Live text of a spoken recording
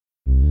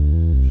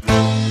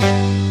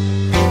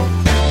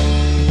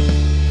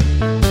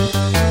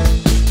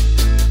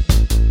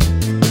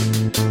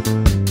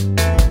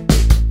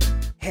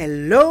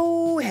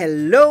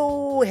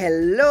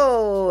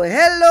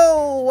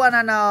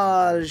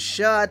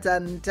short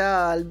and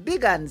tall,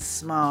 big and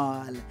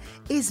small.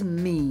 It's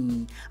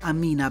me,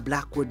 Amina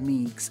Blackwood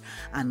Meeks,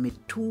 and my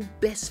two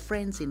best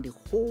friends in the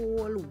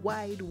whole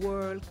wide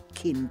world,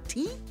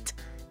 Kinteet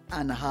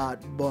and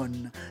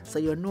HeartBun. So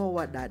you know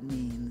what that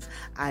means.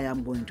 I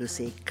am going to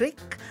say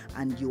click,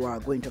 and you are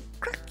going to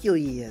crack your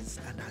ears,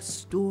 and a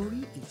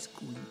story is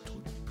going to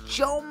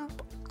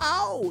jump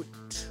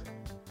out.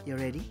 You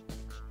ready?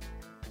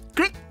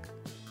 Click.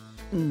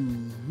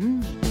 The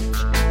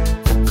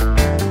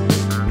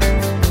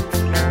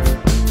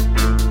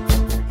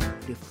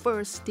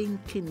first thing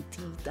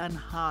Kinteet and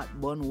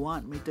HeartBun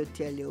want me to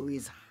tell you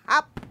is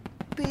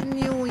Happy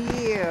New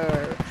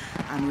Year.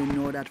 And we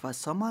know that for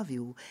some of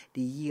you,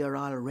 the year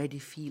already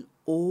feel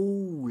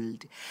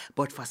old.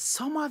 But for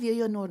some of you,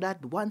 you know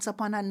that once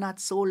upon a not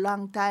so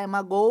long time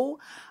ago,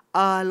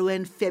 all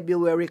when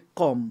February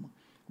come,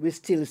 we're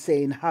still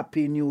saying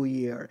Happy New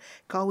Year.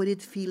 Because would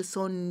it feel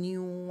so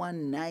new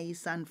and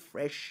nice and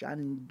fresh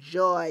and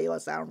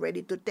joyous and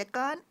ready to take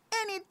on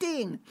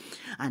anything.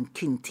 And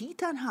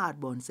Kinteet and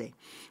HeartBun say,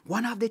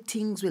 one of the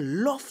things we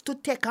love to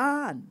take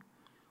on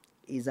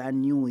is a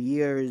New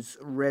Year's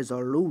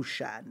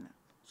resolution.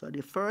 So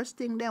the first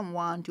thing they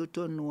want you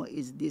to know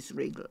is this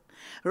wriggle.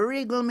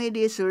 Wriggle me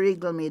this,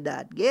 wriggle me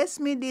that. Guess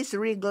me this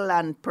wriggle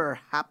and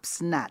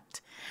perhaps not.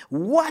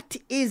 What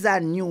is a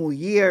New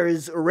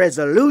Year's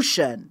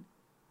resolution?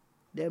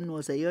 Them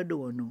know say you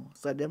don't know.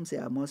 So them say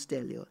I must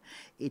tell you.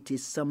 It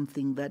is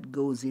something that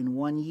goes in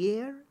 1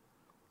 year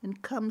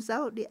and comes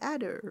out the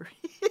other.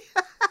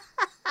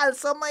 And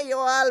some of you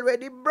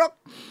already broke.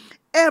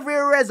 Every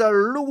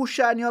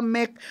resolution you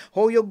make,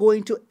 how you're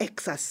going to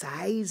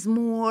exercise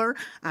more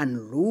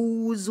and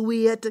lose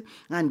weight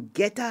and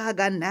get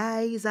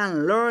organized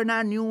and learn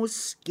a new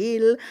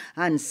skill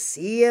and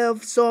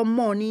save some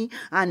money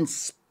and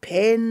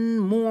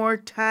spend more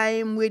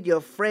time with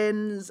your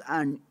friends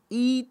and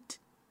eat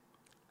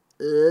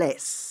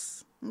less.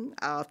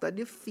 After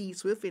the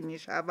feast we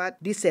finish have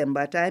at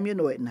December time, you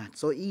know it not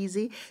so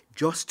easy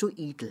just to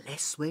eat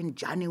less when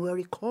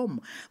January come.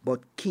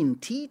 But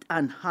Kinteet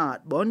and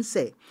HeartBun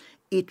say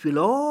it will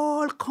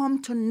all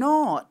come to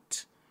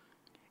naught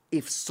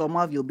if some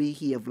of you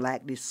behave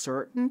like the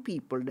certain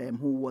people them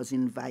who was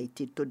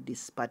invited to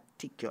this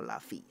particular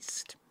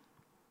feast.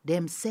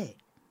 Them say,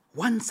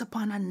 once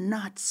upon a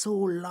not so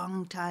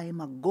long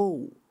time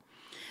ago,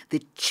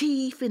 the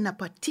chief in a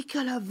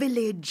particular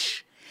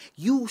village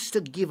used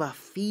to give a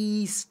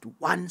feast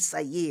once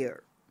a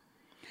year.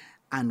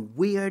 And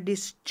where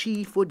this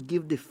chief would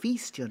give the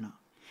feast, you know,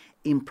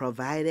 him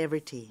provide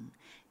everything.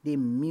 The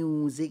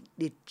music,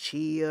 the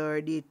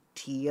chair, the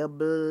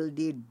table,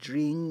 the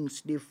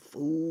drinks, the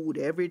food,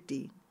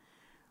 everything.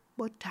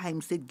 But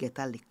times it get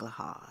a little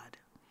hard.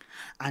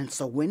 And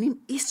so when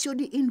him issue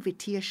the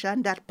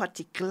invitation that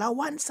particular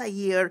once a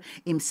year,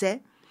 him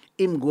say,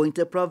 him going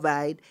to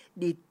provide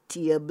the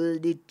table,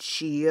 the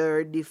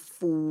chair, the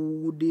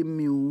food, the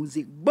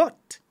music,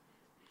 but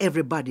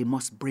everybody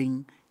must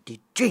bring the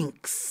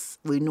drinks.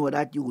 We know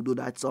that you do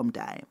that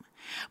sometime.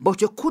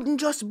 But you couldn't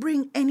just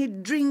bring any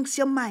drinks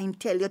your mind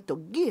tell you to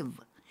give.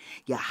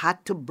 You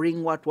had to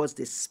bring what was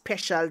the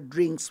special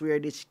drinks where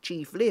this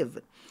chief lived.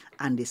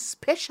 And the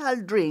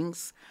special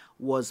drinks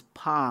was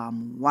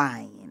palm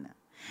wine.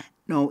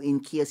 Now, in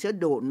case you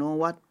don't know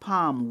what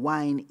palm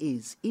wine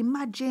is,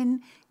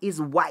 imagine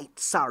is white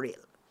sorrel.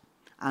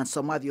 And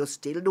some of you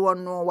still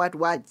don't know what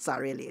white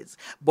sorrel is,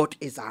 but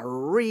it's a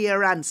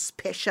rare and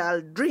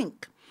special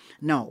drink.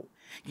 Now,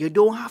 you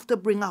don't have to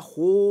bring a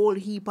whole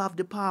heap of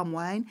the palm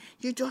wine.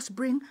 You just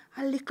bring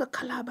a little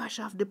calabash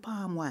of the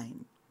palm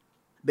wine.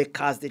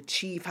 Because the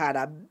chief had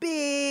a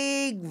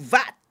big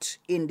vat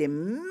in the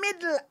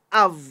middle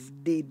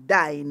of the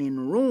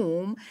dining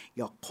room,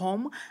 you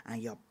come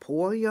and you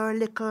pour your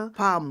little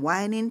palm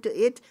wine into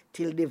it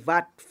till the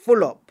vat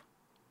full up.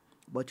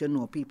 But you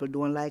know, people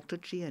don't like to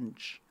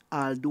change.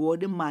 Although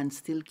the man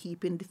still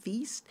keeping the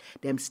feast,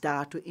 them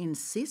start to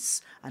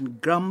insist and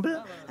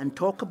grumble and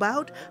talk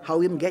about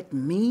how him get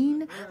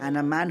mean, and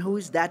a man who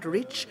is that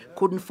rich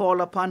couldn't fall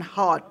upon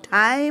hard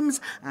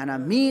times, and a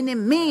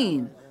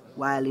mean,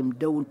 while him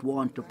don't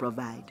want to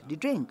provide the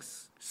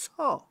drinks.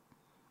 So,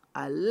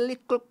 a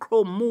little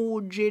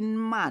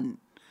curmudgeon man.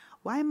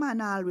 Why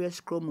man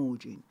always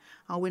curmudgeon?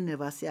 And we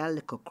never see a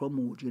little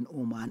curmudgeon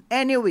woman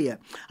anywhere.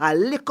 A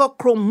little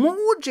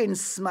curmudgeon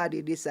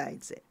smaddy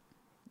decides it.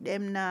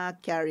 Them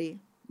not carry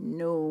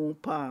no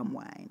palm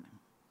wine.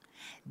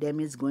 Them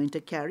is going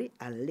to carry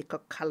a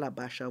little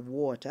calabash of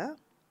water.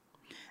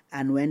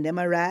 And when them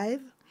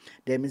arrive,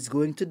 them is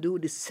going to do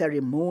the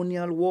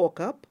ceremonial walk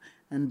up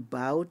and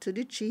bow to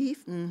the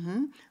chief,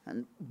 and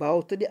bow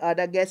to the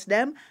other guests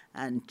them,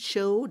 and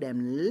show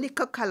them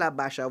little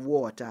calabash of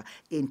water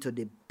into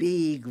the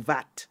big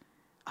vat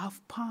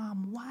of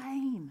palm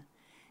wine.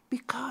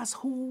 Because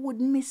who would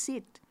miss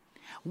it?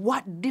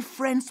 What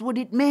difference would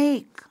it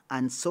make?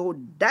 And so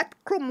that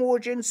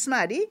curmudgeon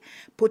smaddy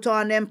put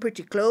on them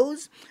pretty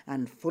clothes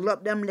and full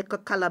up them little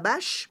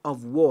calabash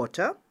of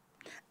water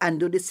and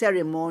do the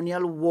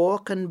ceremonial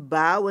walk and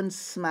bow and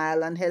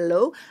smile and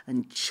hello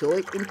and throw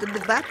it into the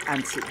vat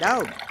and sit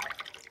down.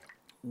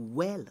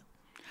 Well,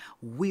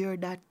 where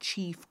that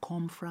chief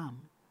come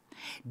from?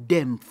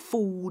 Them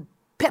food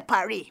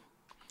peppery,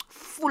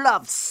 full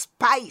of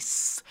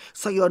spice.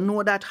 So you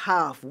know that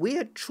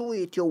halfway through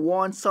it you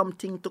want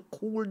something to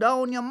cool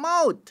down your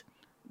mouth.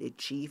 The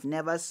chief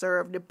never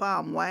served the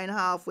palm wine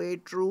halfway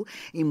through.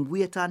 Him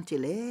wait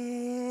until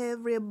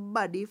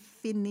everybody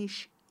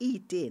finish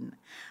eating.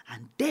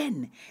 And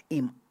then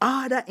him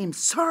order him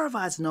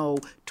servers now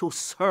to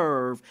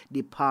serve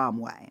the palm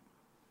wine.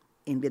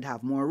 Him did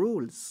have more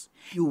rules.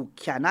 You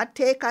cannot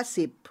take a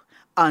sip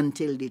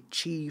until the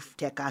chief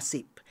take a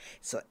sip.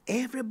 So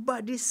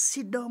everybody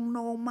sit down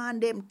now, man.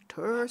 Them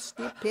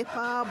thirsty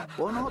pepper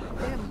burn up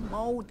them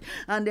mouth,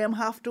 and them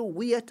have to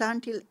wait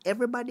until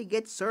everybody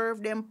gets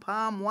served them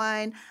palm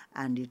wine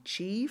and the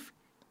chief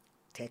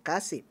take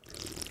a sip.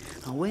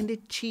 And when the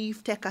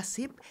chief take a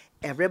sip,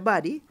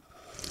 everybody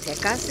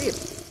take a sip.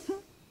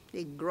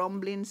 The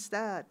grumbling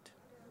start.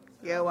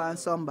 You want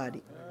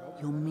somebody?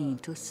 You mean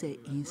to say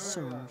he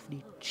serve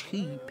the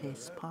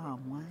cheapest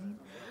palm wine?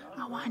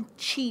 I want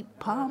cheap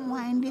palm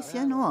wine this,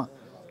 you know.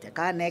 Take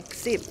a next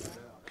sip.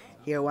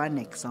 Here one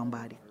next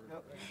somebody.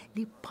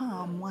 The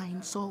palm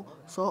wine so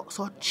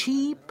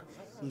cheap,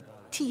 it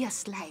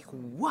tastes like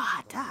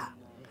water.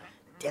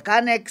 Take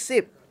a next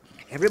sip.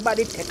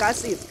 Everybody take a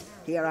sip.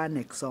 Here one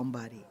next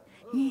somebody.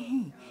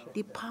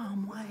 The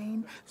palm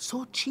wine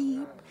so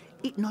cheap,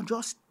 it not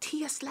just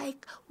tastes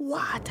like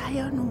water,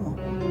 you know.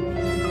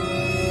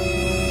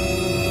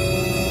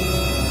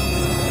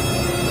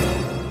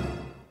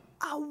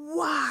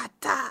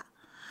 Water.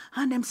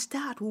 And them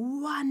start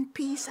one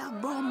piece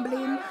of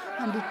grumbling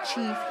and the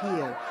chief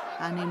here.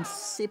 And him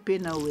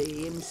sipping away.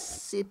 Him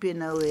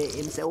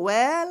say,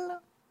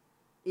 well,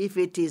 if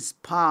it is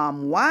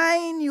palm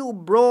wine you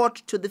brought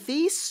to the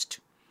feast,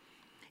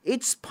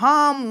 it's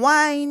palm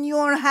wine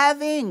you're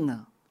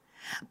having.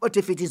 But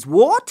if it is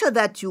water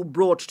that you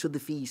brought to the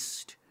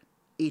feast,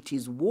 it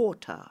is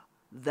water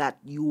that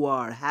you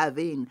are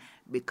having.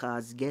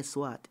 Because guess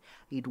what?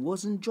 It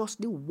wasn't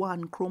just the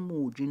one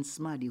curmudgeon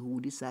smaddy who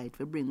decided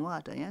to bring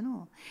water, you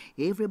know.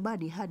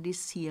 Everybody had the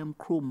same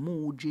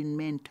curmudgeon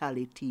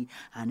mentality,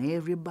 and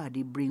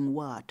everybody bring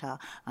water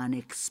and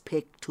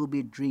expect to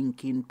be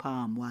drinking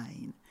palm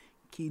wine.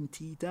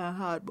 Kinteet and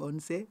HeartBun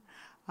say,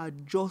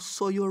 just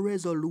so your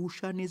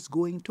resolution is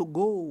going to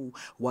go.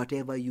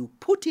 Whatever you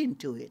put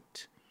into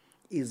it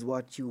is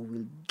what you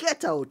will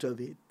get out of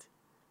it,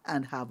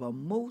 and have a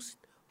most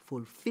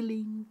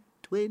fulfilling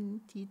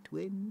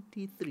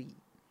 2023.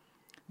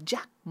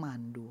 Jack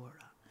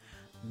Mandora,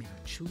 me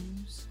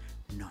choose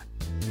none.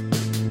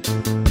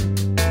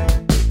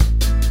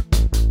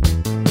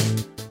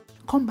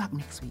 Come back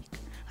next week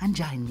and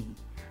join me,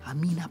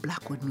 Amina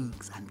Blackwood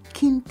Meeks and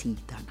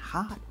Kinteet and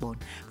HeartBun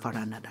for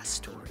another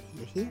story.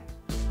 You hear?